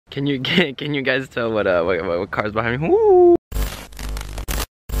Can you guys tell what car's behind me? Woo!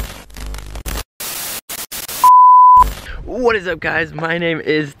 What is up, guys? My name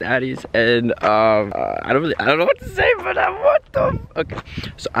is Thaddeus, and I don't know what to say, but okay.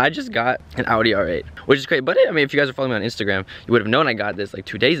 So I just got an Audi R8, which is great. But I mean, if you guys are following me on Instagram, you would have known I got this like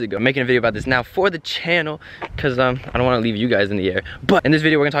 2 days ago. I'm making a video about this now for the channel because I don't want to leave you guys in the air. But in this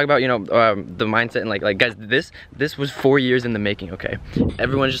video, we're gonna talk about the mindset and like guys, this was 4 years in the making. Okay,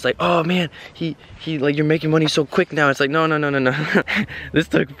 everyone's just like, oh man, he like you're making money so quick now. It's like no. This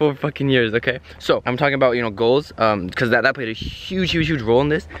took 4 fucking years. Okay, so I'm talking about goals because that played a huge role in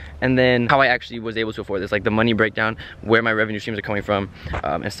this, and then how I actually was able to afford this, like the money breakdown, where my revenue streams are coming from,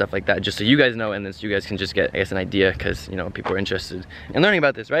 and stuff like that, just so you guys know, and then so you guys can just get, I guess, an idea, because people are interested in learning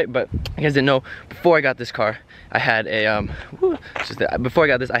about this, right? But you guys didn't know, before I got this car, I had a before I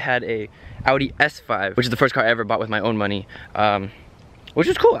got this, I had a Audi S5, which is the first car I ever bought with my own money, which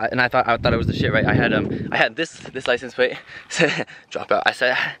was cool, and I thought it was the shit, right? I had this license plate, drop out.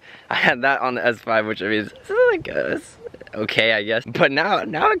 I had that on the S5, which I mean, it's okay, I guess. But now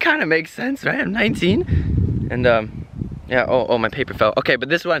it kind of makes sense, right? I'm 19, and yeah. Oh, my paper fell. Okay, but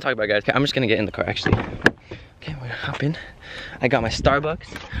this is what I'm talking about, guys. Okay, I'm just gonna get in the car, actually. Okay, we're gonna hop in. I got my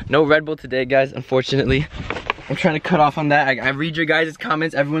Starbucks. No Red Bull today, guys, unfortunately. I'm trying to cut off on that. I read your guys'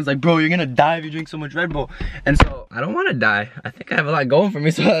 comments. Everyone's like, bro, you're gonna die if you drink so much Red Bull. And so, I don't wanna die. I think I have a lot going for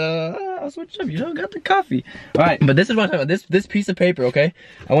me, so I'll switch up. Got the coffee. All right, but this is what I'm talking about. This piece of paper, okay?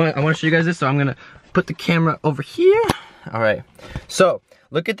 I wanna show you guys this, so I'm gonna put the camera over here. All right, so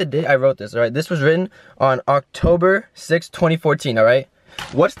look at the date I wrote this. All right, this was written on October 6th, 2014. All right,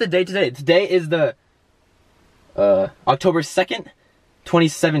 what's the date today? Today is the October 2nd,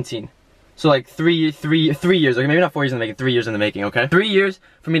 2017. So like three years, okay, maybe not 4 years in the making, 3 years in the making, okay? 3 years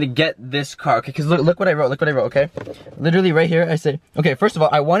for me to get this car, okay? Because look what I wrote, okay? Literally right here, I said, okay, first of all,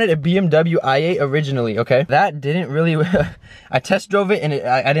 I wanted a BMW i8 originally, okay? That didn't really, I test drove it and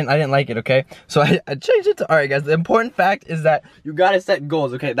I didn't like it, okay? So I changed it to, all right, guys, the important fact is that you gotta set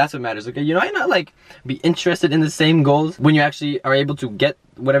goals, okay? That's what matters, okay? You might not like be interested in the same goals when you actually are able to get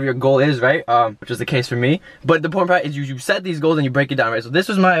whatever your goal is, right? Which is the case for me. But the important part is you set these goals and you break it down, right? So this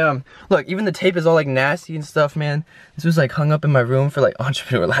was my, look, even the tape is all like nasty and stuff, man. This was like hung up in my room for like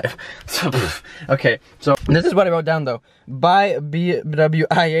entrepreneur life. So, okay, so this is what I wrote down though. Buy BMW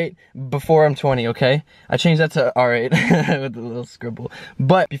i8 before I'm 20, okay? I changed that to R8 with a little scribble.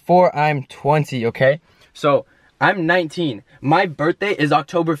 But before I'm 20, okay? So I'm 19. My birthday is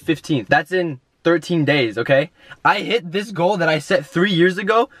October 15th. That's in 13 days, okay? I hit this goal that I set 3 years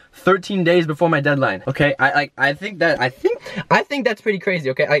ago, 13 days before my deadline, okay? I think that's pretty crazy,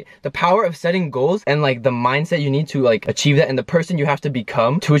 okay? Like, the power of setting goals and like the mindset you need to like achieve that, and the person you have to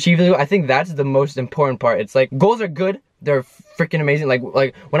become to achieve it, I think that's the most important part. It's like, goals are good, they're freaking amazing. Like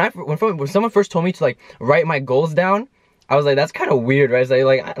when someone first told me to like write my goals down, I was like, that's kind of weird, right?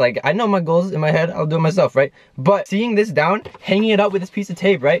 It's like I know my goals in my head, I'll do it myself, right? But seeing this down, hanging it up with this piece of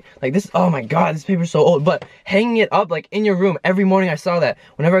tape, right? Like this, oh my god, this paper's so old. But hanging it up like in your room every morning, I saw that.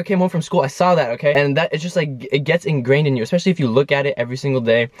 Whenever I came home from school, I saw that, okay? And that, it's just like, it gets ingrained in you, especially if you look at it every single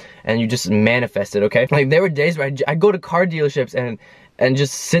day and you just manifest it, okay? Like there were days where I go to car dealerships and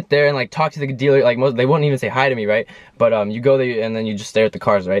just sit there and like talk to the dealer. Like they won't even say hi to me, right? But you go there and then you just stare at the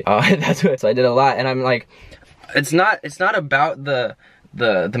cars, right? That's what. So I did a lot, and I'm like, it's not about the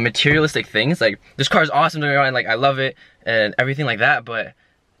materialistic things. Like, this car is awesome to me, and like I love it and everything like that, but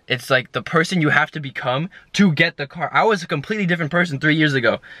it's like the person you have to become to get the car. I was a completely different person 3 years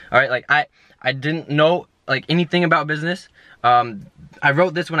ago. All right, like I didn't know like anything about business. I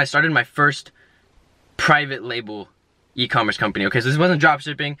wrote this when I started my first private label e-commerce company, okay? So this wasn't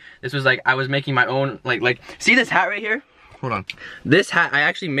dropshipping. This was like I was making my own, like see this hat right here? Hold on. This hat, I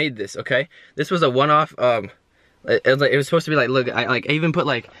actually made this, okay? This was a one-off. It was supposed to be like, look, I even put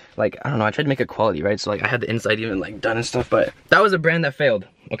like I don't know, I tried to make it quality, right? So like I had the inside even like done and stuff, but that was a brand that failed,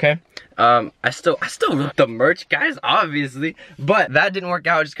 okay? I still wrote the merch, guys, obviously, but that didn't work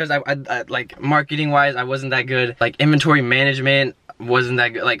out just because I like marketing wise, I wasn't that good. Like inventory management wasn't that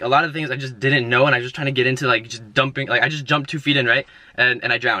good. Like a lot of things I just didn't know, and I was just trying to get into like just dumping. Like I just jumped 2 feet in, right? And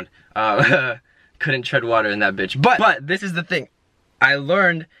I drowned. Couldn't tread water in that bitch. But this is the thing. I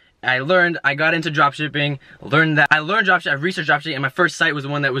got into dropshipping, I learned dropshipping, I researched dropshipping, and my first site was the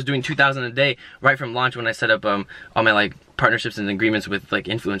one that was doing 2,000 a day right from launch, when I set up all my like partnerships and agreements with like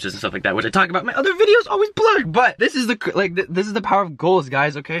influencers and stuff like that, which I talk about in my other videos, always plug. But this is this is the power of goals,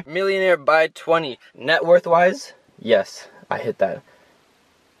 guys, okay? Millionaire by 20. Net worth wise, yes, I hit that.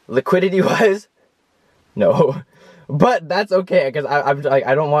 Liquidity wise, no. But that's okay, because I'm like,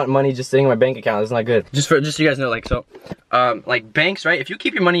 I don't want money just sitting in my bank account. It's not good. Just so you guys know, like, so, like banks, right? If you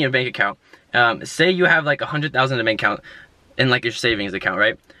keep your money in your bank account, say you have like 100,000 in a bank account, in like your savings account,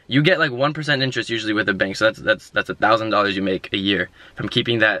 right? You get like 1% interest usually with a bank, so that's $1,000 you make a year from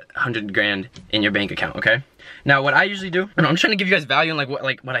keeping that 100 grand in your bank account, okay? Now what I usually do, and I'm trying to give you guys value and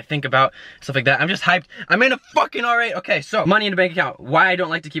what I think about stuff like that. I'm just hyped. I made a fucking R8. Okay, so money in the bank account. Why I don't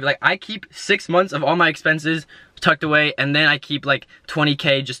like to keep it, like I keep 6 months of all my expenses tucked away, and then I keep like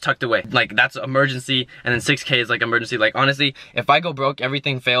 20K just tucked away. Like that's emergency, and then 6K is like emergency. Like honestly, if I go broke,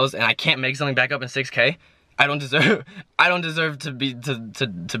 everything fails, and I can't make something back up in 6K, I don't deserve to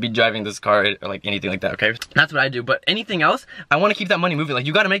be driving this car or like anything like that, okay? That's what I do. But anything else, I want to keep that money moving. Like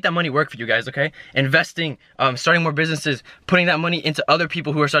you got to make that money work for you guys, okay? Investing, starting more businesses, putting that money into other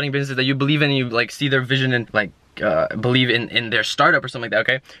people who are starting businesses that you believe in, and you like see their vision and like believe in their startup or something like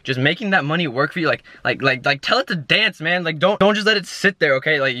that, okay? Just making that money work for you, like tell it to dance, man. Like don't just let it sit there,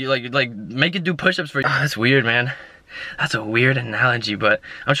 okay? Like you like make it do push-ups for you. That's weird, man. That's a weird analogy, but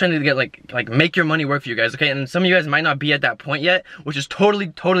I'm trying to get like make your money work for you guys, okay? And some of you guys might not be at that point yet, which is totally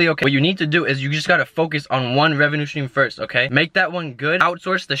okay. What you need to do is you just gotta focus on one revenue stream first, okay? Make that one good,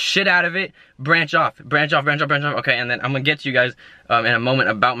 outsource the shit out of it, branch off, okay? And then I'm gonna get to you guys in a moment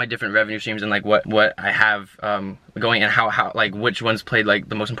about my different revenue streams and like what I have going, and how like which ones played like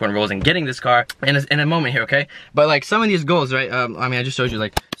the most important roles in getting this car in a moment here, okay? But like some of these goals, right? I mean, I just showed you,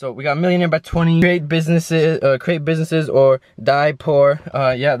 like, so we got millionaire by 20, create businesses or die poor.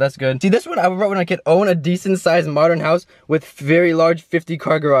 Yeah, that's good. See, this one I wrote when I could own a decent sized modern house with very large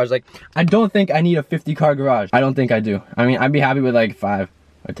 50-car garage. Like, I don't think I need a 50-car garage. I don't think I do. I mean, I'd be happy with like 5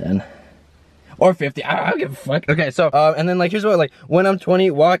 or 10. Or 50, I don't give a fuck. Okay, so, and then like, here's what, like, when I'm 20,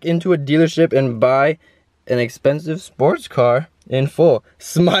 walk into a dealership and buy an expensive sports car in full.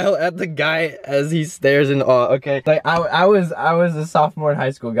 Smile at the guy as he stares in awe, okay? Like, I was a sophomore in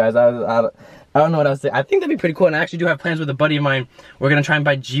high school, guys. I don't know what I was saying. I think that'd be pretty cool, and I actually do have plans with a buddy of mine. We're gonna try and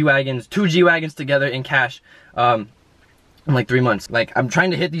buy G-Wagons, 2 G-Wagons together in cash. In like 3 months. Like, I'm trying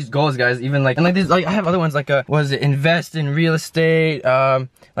to hit these goals, guys. Even like, and like these, like I have other ones, like what is it, invest in real estate,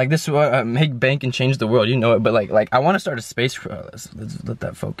 like this one, make bank and change the world, you know it. But like I want to start a space, let's let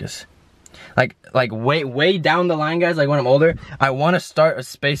that focus. Like way down the line, guys, like when I'm older, I want to start a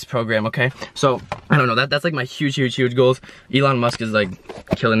space program, okay? So I don't know, that's like my huge goals. Elon Musk is like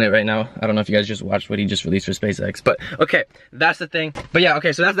killing it right now. I don't know if you guys just watched what he just released for SpaceX, but okay, that's the thing. But yeah,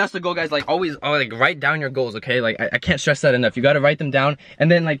 okay, so that's the goal, guys. Like always, like write down your goals, okay? Like I can't stress that enough. You got to write them down.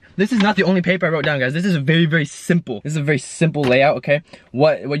 And then like, this is not the only paper I wrote down, guys. This is very simple. This is a very simple layout, okay?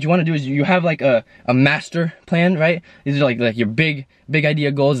 What you want to do is you have like a master plan, right? These are like your big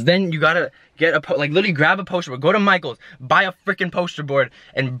idea goals. Then you gotta get like literally grab a poster board, go to Michael's, buy a freaking poster board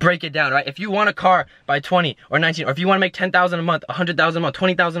and break it down, right? If you want a car by 20 or 19, or if you want to make 10,000 a month, 100,000 a month,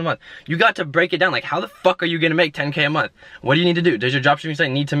 20,000 a month, you got to break it down. Like, how the fuck are you gonna make 10K a month? What do you need to do? Does your dropshipping site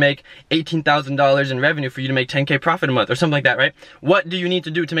need to make $18,000 in revenue for you to make 10K profit a month or something like that, right? What do you need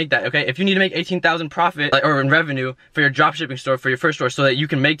to do to make that, okay? If you need to make 18,000 profit or in revenue for your dropshipping store, for your first store, so that you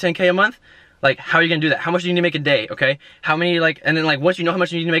can make 10K a month, like, how are you gonna do that? How much do you need to make a day, okay? How many, like, and then like, once you know how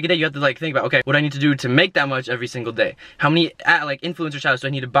much you need to make a day, you have to like think about, okay, what do I need to do to make that much every single day? How many like influencer shoutouts do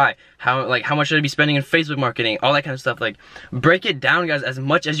I need to buy? How much should I be spending in Facebook marketing? All that kind of stuff. Like, break it down, guys, as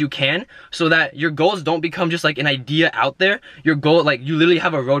much as you can, so that your goals don't become just like an idea out there. Your goal, like, you literally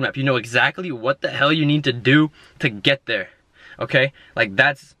have a roadmap. You know exactly what the hell you need to do to get there, okay? Like,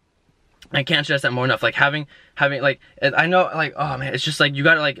 that's, I can't stress that more enough. Like having like, I know, like, oh man, it's just like you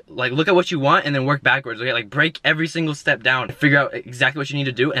gotta like look at what you want and then work backwards, okay? Like break every single step down, figure out exactly what you need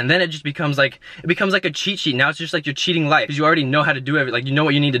to do, and then it just becomes like, a cheat sheet. Now it's just like you're cheating life, because you already know how to do everything. Like, you know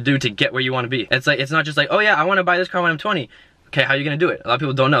what you need to do to get where you want to be. It's like, it's not just like, oh yeah, I want to buy this car when I'm 20. Okay, how are you gonna do it? A lot of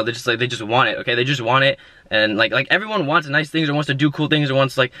people don't know. They just like, they just want it, okay? They just want it, and like everyone wants nice things, or wants to do cool things, or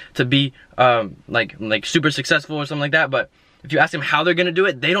wants like to be like super successful or something like that. But if you ask them how they're gonna do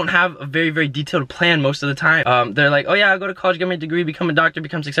it, they don't have a very detailed plan most of the time. They're like, oh yeah, I'll go to college, get my degree, become a doctor,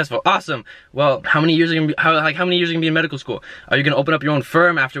 become successful. Awesome. Well, how many years are you gonna be, how many years are you gonna be in medical school? Are you gonna open up your own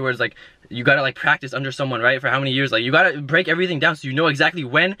firm afterwards? Like, you gotta like practice under someone, right? For how many years? Like, you gotta break everything down so you know exactly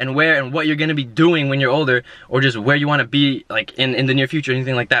when and where and what you're gonna be doing when you're older, or just where you wanna be like in the near future,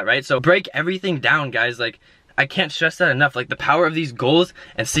 anything like that, right? So break everything down, guys. Like, I can't stress that enough. Like, the power of these goals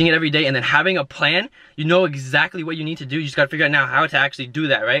and seeing it every day, and then having a plan. You know exactly what you need to do. You just gotta figure out now how to actually do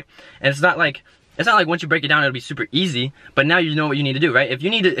that, right? And it's not like once you break it down it'll be super easy, but now you know what you need to do, right? If you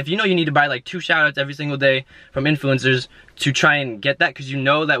know you need to buy like 2 shoutouts every single day from influencers to try and get that, because you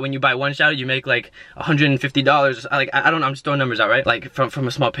know that when you buy 1 shoutout you make like $150. Like, I don't know, I'm just throwing numbers out, right? Like from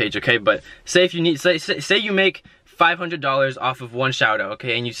a small page, okay? But say if you need, say you make $500 off of one shout out,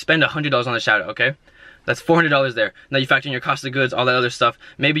 okay, and you spend $100 on the shout out, okay, that's $400 there. Now you factor in your cost of goods, all that other stuff.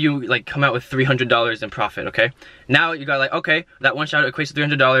 Maybe you like come out with $300 in profit, okay? Now you got like, okay, that one shout out equates to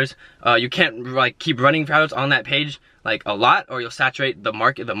 $300. You can't like keep running shout outs on that page like a lot, or you'll saturate the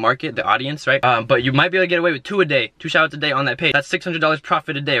market, the audience, right? But you might be able to get away with 2 a day, 2 shout outs a day on that page. That's $600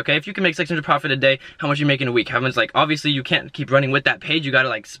 profit a day, okay? If you can make $600 profit a day, how much you make in a week? How much, like, obviously you can't keep running with that page. You gotta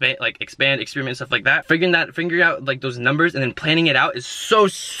like expand, experiment, stuff like that. Figuring out like those numbers and then planning it out is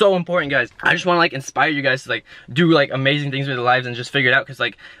so important, guys. I just wanna like inspire you guys to like do like amazing things with your lives and just figure it out, because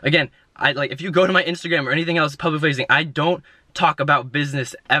like, again, if you go to my Instagram or anything else public facing, I don't talk about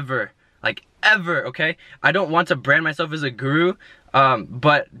business ever. Like, ever, okay? I don't want to brand myself as a guru,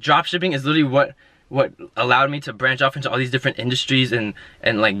 but dropshipping is literally what allowed me to branch off into all these different industries and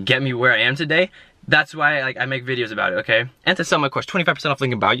like get me where I am today. That's why like I make videos about it, okay? And to sell my course, 25% off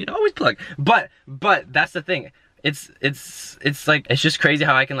link in bio, you know, always plug. But that's the thing. It's like, it's just crazy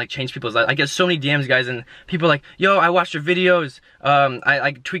how I can like change people's lives. I get so many DMs, guys, and people are like, yo, I watched your videos,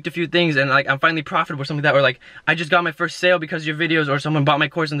 I tweaked a few things and like I'm finally profitable or something like that, or like I just got my first sale because of your videos, or someone bought my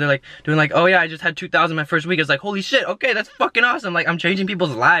course and they're like doing like, oh yeah, I just had 2,000 my first week. It's like, holy shit, okay, that's fucking awesome. Like, I'm changing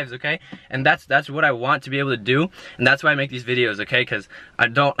people's lives, okay? And that's what I want to be able to do, and that's why I make these videos, okay? Because I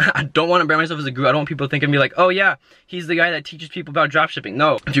don't want to brand myself as a guru. I don't want people to think of me like, oh yeah, he's the guy that teaches people about dropshipping.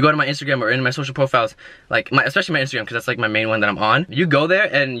 No, if you go to my Instagram or in my social profiles, like especially my Instagram, because that's like my main one that I'm on, you go there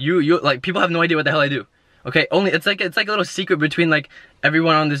and you like, people have no idea what the hell I do, okay? Only it's like a little secret between like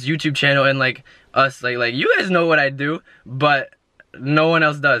everyone on this YouTube channel and like us, like you guys know what I do, but no one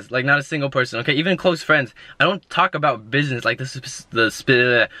else does, like not a single person, okay? Even close friends, I don't talk about business, like the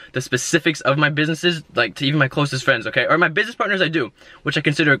specifics of my businesses, like to even my closest friends, okay? Or my business partners I do, which I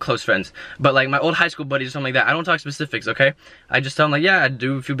consider close friends, but like my old high school buddies or something like that, I don't talk specifics, okay? I just tell them like, yeah, I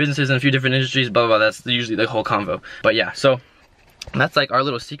do a few businesses in a few different industries, blah blah blah. That's usually the whole convo. But yeah, so that's like our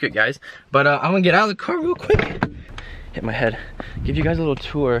little secret, guys. But I'm gonna get out of the car real quick, hit my head, give you guys a little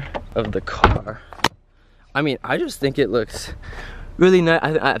tour of the car. I mean, I just think it looks really nice.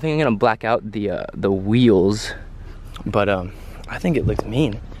 I think I'm gonna black out the wheels, but I think it looks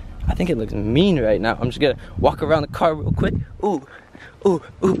mean. I think it looks mean right now. I'm just gonna walk around the car real quick. Ooh, ooh,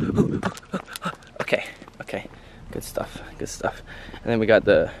 ooh, ooh, ooh. Okay, good stuff, good stuff. And then we got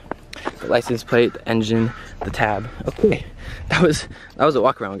the license plate, the engine, the tab. Okay, that was a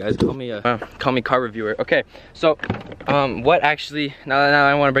walk around, guys. Call me car reviewer. Okay, so what actually, now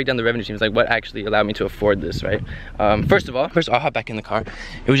I want to break down the revenue streams, like what actually allowed me to afford this, right? First of all, I'll hop back in the car.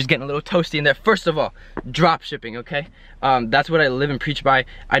 It was just getting a little toasty in there. First of all, drop shipping, okay? That's what I live and preach by.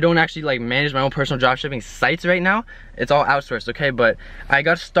 I don't actually like manage my own personal drop shipping sites right now. It's all outsourced, okay? But I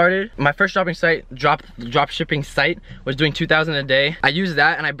got started. My first drop shipping site was doing 2,000 a day. I used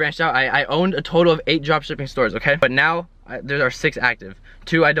that and I branched out. I owned a total of 8 drop shipping stores, okay? But now there are 6 active.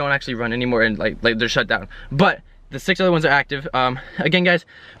 2 I don't actually run anymore, and like they're shut down. But the 6 other ones are active. Again, guys,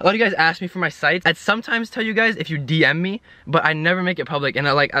 a lot of you guys ask me for my sites. I'd sometimes tell you guys if you DM me, but I never make it public. And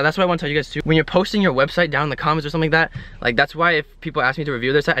that's what I want to tell you guys too. When you're posting your website down in the comments or something like that, like that's why if people ask me to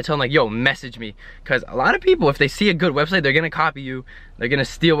review their site, I tell them like, yo, message me. Because a lot of people, if they see a good website, they're gonna copy you. They're gonna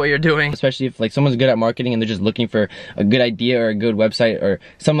steal what you're doing. Especially if like someone's good at marketing and they're just looking for a good idea or a good website or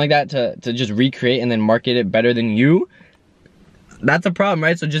something like that to just recreate and then market it better than you. That's a problem,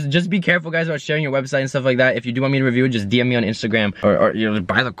 right? So just be careful, guys, about sharing your website and stuff like that. If you do want me to review it, just DM me on Instagram or you know,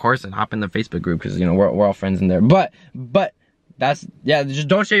 buy the course and hop in the Facebook group, because you know we're all friends in there. But that's, yeah, just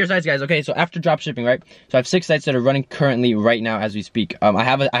don't share your sites, guys. Okay, so after drop shipping, right? So I have 6 sites that are running currently right now as we speak. I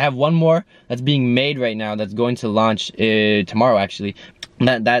have one more that's being made right now that's going to launch tomorrow, actually.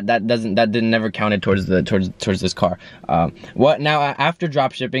 That never counted towards this car. What now? After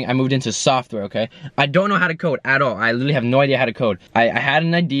drop shipping, I moved into software. Okay, I don't know how to code at all. I literally have no idea how to code. I had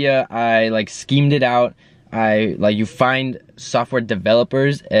an idea. I like schemed it out. You find software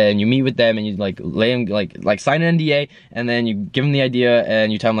developers and you meet with them and you like lay them like sign an NDA, and then you give them the idea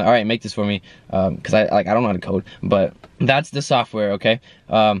and you tell them like, all right, make this for me, because I don't know how to code. But that's the software. Okay,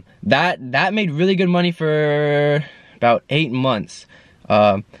 that made really good money for about 8 months.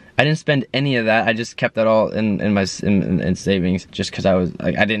 I didn't spend any of that. I just kept that all in savings, just because I was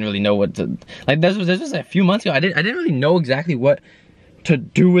like, I didn't really know what to, like, this was a few months ago. I didn't really know exactly what to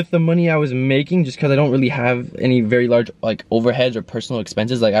do with the money I was making, just because I don't really have any very large like overheads or personal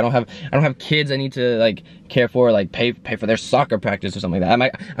expenses. Like I don't have kids I need to like care for, like pay for their soccer practice or something like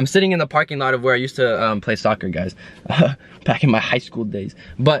that. I'm sitting in the parking lot of where I used to play soccer, guys, back in my high school days.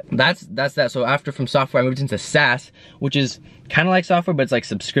 But that's that. So after from software I moved into SaaS, which is kind of like software, but it's like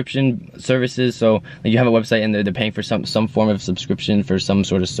subscription services. So like you have a website and they're paying for some form of subscription for some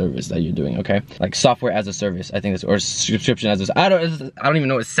sort of service that you're doing, okay? Like software as a service, I think that's, or subscription as a, I don't even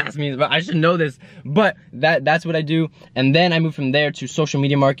know what SaaS means, but I should know this. But that's what I do. And then I moved from there to social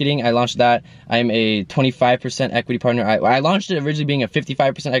media marketing. I launched that. I'm a 25% equity partner. I launched it originally being a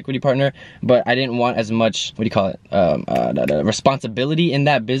 55% equity partner, but I didn't want as much, what do you call it, responsibility in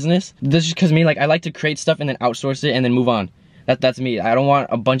that business. This is because me, like I like to create stuff and then outsource it and then move on. That's me. I don't want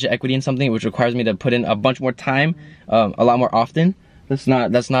a bunch of equity in something which requires me to put in a bunch more time, a lot more often. Sorry, I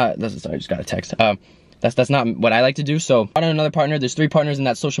just got a text. That's not what I like to do. So I don't another partner. There's 3 partners in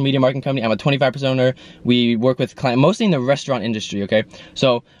that social media marketing company. I'm a 25% owner. We work with clients mostly in the restaurant industry, okay?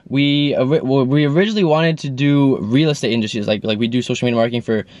 So we originally wanted to do real estate industries, like we do social media marketing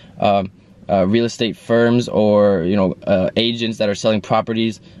for real estate firms or agents that are selling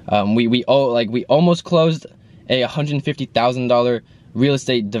properties. We almost closed a $150,000 real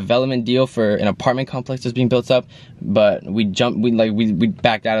estate development deal for an apartment complex that's being built up, but we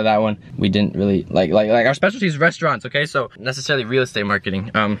backed out of that one. We didn't really like our specialty is restaurants, okay? So necessarily real estate marketing.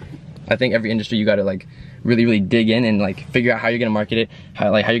 I think every industry you gotta like really dig in and like figure out how you're gonna market it,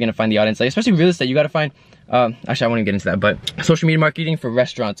 how you're gonna find the audience. Like especially real estate, you gotta find actually I won't even get into that, but social media marketing for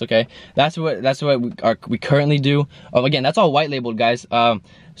restaurants, okay? That's what we currently do. Again, that's all white labeled, guys.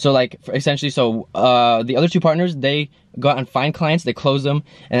 So like essentially, the other 2 partners, they go out and find clients, they close them,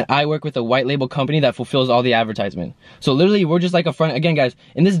 and I work with a white label company that fulfills all the advertisement. So literally we're just like a front. Again, guys,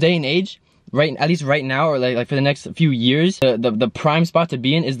 in this day and age, at least right now, or like for the next few years, the prime spot to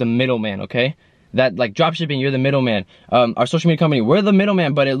be in is the middleman, okay? That like dropshipping, you're the middleman. Our social media company, we're the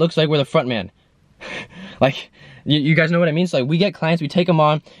middleman, but it looks like we're the front man. Like you guys know what I mean? So like we get clients, we take them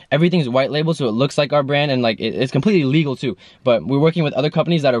on, everything's white label so it looks like our brand, and like it's completely legal too. But we're working with other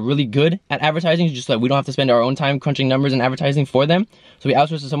companies that are really good at advertising, just like we don't have to spend our own time crunching numbers and advertising for them. So we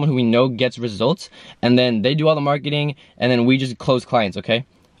outsource to someone who we know gets results, and then they do all the marketing, and then we just close clients, okay?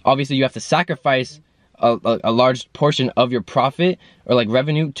 Obviously you have to sacrifice a large portion of your profit or like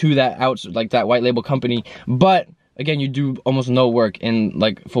revenue to that that white label company, but again, you do almost no work in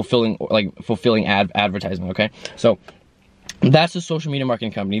like fulfilling advertisement, okay? So that's the social media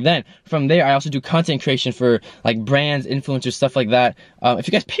marketing company. Then from there, I also do content creation for like brands, influencers, stuff like that. If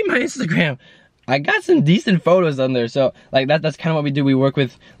you guys pay my Instagram, I got some decent photos on there. So like that's kind of what we do. We work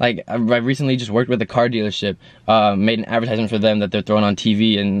with, like I recently just worked with a car dealership, made an advertisement for them that they're throwing on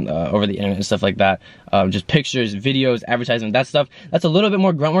TV and over the internet and stuff like that. Just pictures, videos, advertisement, that stuff. That's a little bit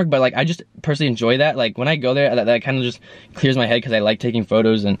more grunt work, but like I just personally enjoy that. Like when I go there, that kind of just clears my head because I like taking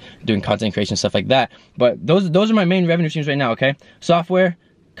photos and doing content creation, stuff like that. But those are my main revenue streams right now, okay? Software,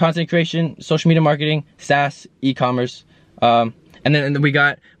 content creation, social media marketing, SaaS, e-commerce. And then we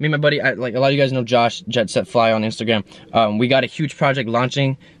got, me and my buddy, like a lot of you guys know Josh, Jet Set Fly on Instagram. We got a huge project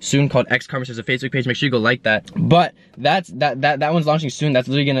launching soon called X Commerce. There's a Facebook page, make sure you go like that. But that one's launching soon. That's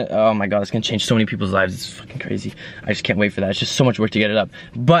literally gonna, oh my god, it's gonna change so many people's lives. It's fucking crazy. I just can't wait for that. It's just so much work to get it up.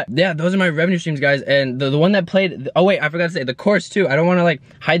 But yeah, those are my revenue streams, guys. And the one that played, oh wait, I forgot to say, the course too. I don't wanna like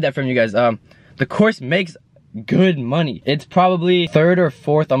hide that from you guys. The course makes good money. It's probably 3rd or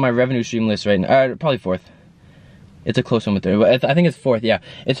 4th on my revenue stream list right now. Probably 4th. It's a close one with 3rd, but I think it's 4th. Yeah,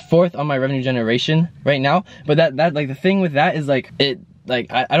 it's 4th on my revenue generation right now. But that like the thing with that is like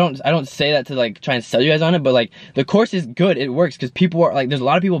I don't say that to like try and sell you guys on it, but like the course is good. It works because people are like, there's a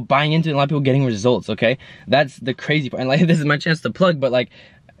lot of people buying into it, and a lot of people getting results. Okay, that's the crazy part. And like this is my chance to plug, but like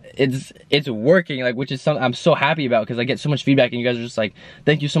it's working, like, which is something I'm so happy about because I get so much feedback and you guys are just like,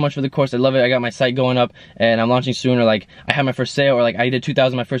 thank you so much for the course, I love it, I got my site going up and I'm launching soon, or like I had my first sale, or like I did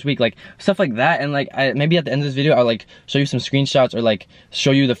 2,000 my first week, like stuff like that. And like maybe at the end of this video I'll like show you some screenshots or like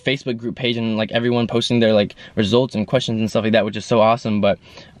show you the Facebook group page and like everyone posting their like results and questions and stuff like that, which is so awesome. But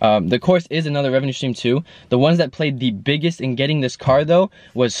the course is another revenue stream too. The ones that played the biggest in getting this car though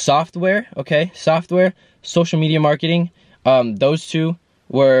was software, okay? Software, social media marketing. Those two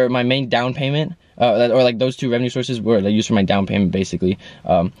were my main down payment, or like those 2 revenue sources were like used for my down payment basically.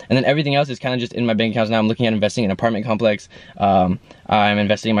 And then everything else is kind of just in my bank accounts now. I'm looking at investing in an apartment complex. I'm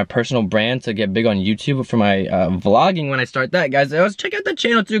investing in my personal brand to get big on YouTube for my vlogging when I start that, guys. Check out that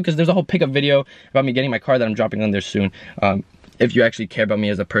channel too, because there's a whole pickup video about me getting my car that I'm dropping on there soon. If you actually care about me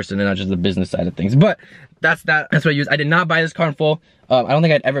as a person and not just the business side of things. But that's what I use. I did not buy this car in full. I don't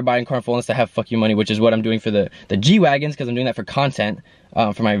think I'd ever buy a car in full unless I have fuck you money, which is what I'm doing for the G-Wagons, because I'm doing that for content,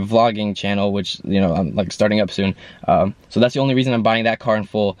 for my vlogging channel, which, you know, I'm like starting up soon. So that's the only reason I'm buying that car in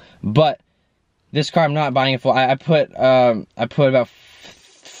full. But this car I'm not buying in full. I put about,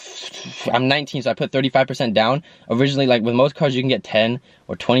 I'm 19, so I put 35% down. Originally, like with most cars, you can get 10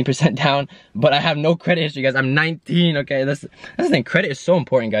 or 20% down, but I have no credit history, guys. I'm 19, okay? That's the thing. Credit is so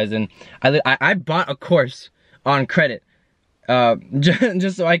important, guys. And I bought a course on credit,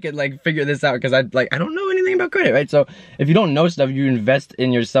 just so I could like figure this out, because I don't know anything about credit, right? So if you don't know stuff, you invest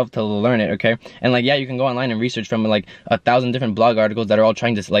in yourself to learn it, okay? And like, yeah, you can go online and research from like 1,000 different blog articles that are all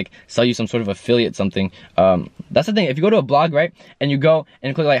trying to like sell you some sort of affiliate something. That's the thing. If you go to a blog, right, and you go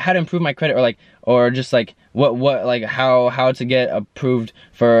and click like how to improve my credit, or just like what like how to get approved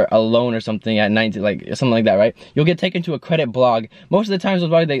for a loan or something at 19, like something like that, right? You'll get taken to a credit blog. Most of the times those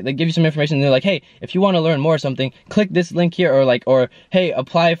blogs, they give you some information and they're like, hey, if you want to learn more or something, click this link here, or hey,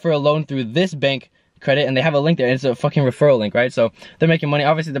 apply for a loan through this bank credit, and they have a link there, and it's a fucking referral link, right? So they're making money.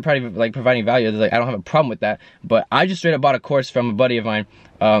 Obviously they're probably like providing value. Like, I don't have a problem with that, but I just straight up bought a course from a buddy of mine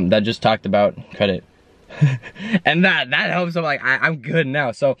that just talked about credit. And that helps. So like I'm good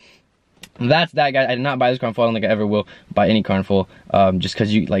now. So that's that, guys. I did not buy this car in full. I don't think I ever will buy any car in full, just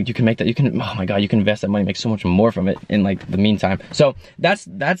because you can make that, oh my god, you can invest that money, make so much more from it in like the meantime. So that's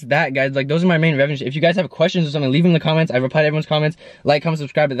that, guys. Like, those are my main revenues. If you guys have questions or something, leave them in the comments. I reply to everyone's comments. Like, comment,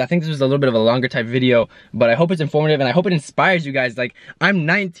 subscribe. I think this was a little bit of a longer type video, but I hope it's informative and I hope it inspires you guys. Like, I'm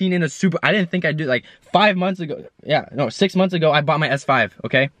 19 in a super, I didn't think I'd do, like 6 months ago I bought my S5,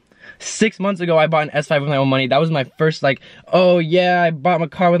 okay? 6 months ago I bought an S5 with my own money. That was my first like, oh yeah, I bought my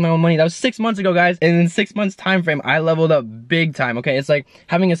car with my own money. That was 6 months ago, guys. And in 6 months time frame, I leveled up big time, okay? It's like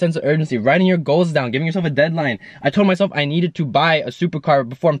having a sense of urgency, writing your goals down, giving yourself a deadline. I told myself I needed to buy a supercar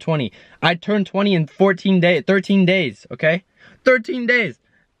before I'm 20. I turned 20 in 13 days, okay? 13 days.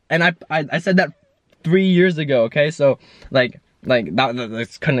 And I said that 3 years ago, okay? So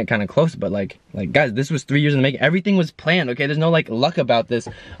that's kind of close, but like guys, this was 3 years in the making. Everything was planned, okay? There's no like luck about this.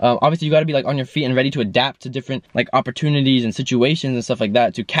 Obviously you got to be like on your feet and ready to adapt to different like opportunities and situations and stuff like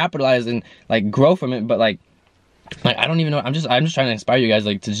that to capitalize and like grow from it. But like I don't even know. I'm just trying to inspire you guys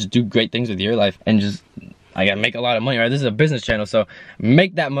like to just do great things with your life and just make a lot of money, right? This is a business channel, so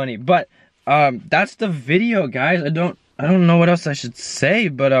make that money. But that's the video, guys. I don't know what else I should say,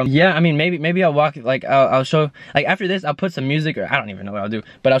 but yeah, I mean, maybe I'll walk, like I'll show, like after this I'll put some music, or I don't even know what I'll do,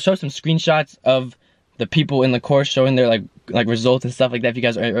 but I'll show some screenshots of the people in the course showing their like results and stuff like that. If you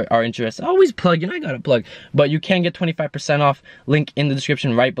guys are interested, always plug, I gotta plug, but you can get 25% off, link in the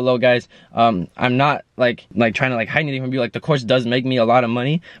description right below, guys. I'm not like trying to like hide anything from you. Like, the course does make me a lot of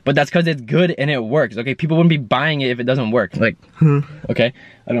money, but that's because it's good and it works, okay? People wouldn't be buying it if it doesn't work. Like, okay,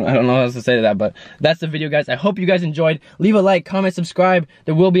 I don't know what else to say to that, but that's the video, guys. I hope you guys enjoyed. Leave a like, comment, subscribe.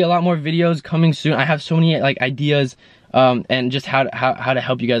 There will be a lot more videos coming soon. I have so many like ideas and just how to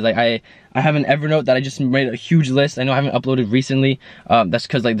help you guys. Like, I have an Evernote that I just made a huge list. I know I haven't uploaded recently. That's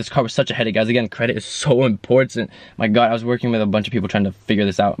because like this car was such a headache, guys. Again, credit is so important. My god, I was working with a bunch of people trying to figure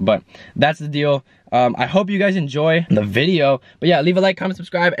this out, but that's the deal. I hope you guys enjoy the video, but yeah, leave a like, comment,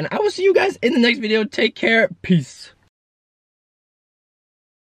 subscribe, and I will see you guys in the next video. Take care. Peace.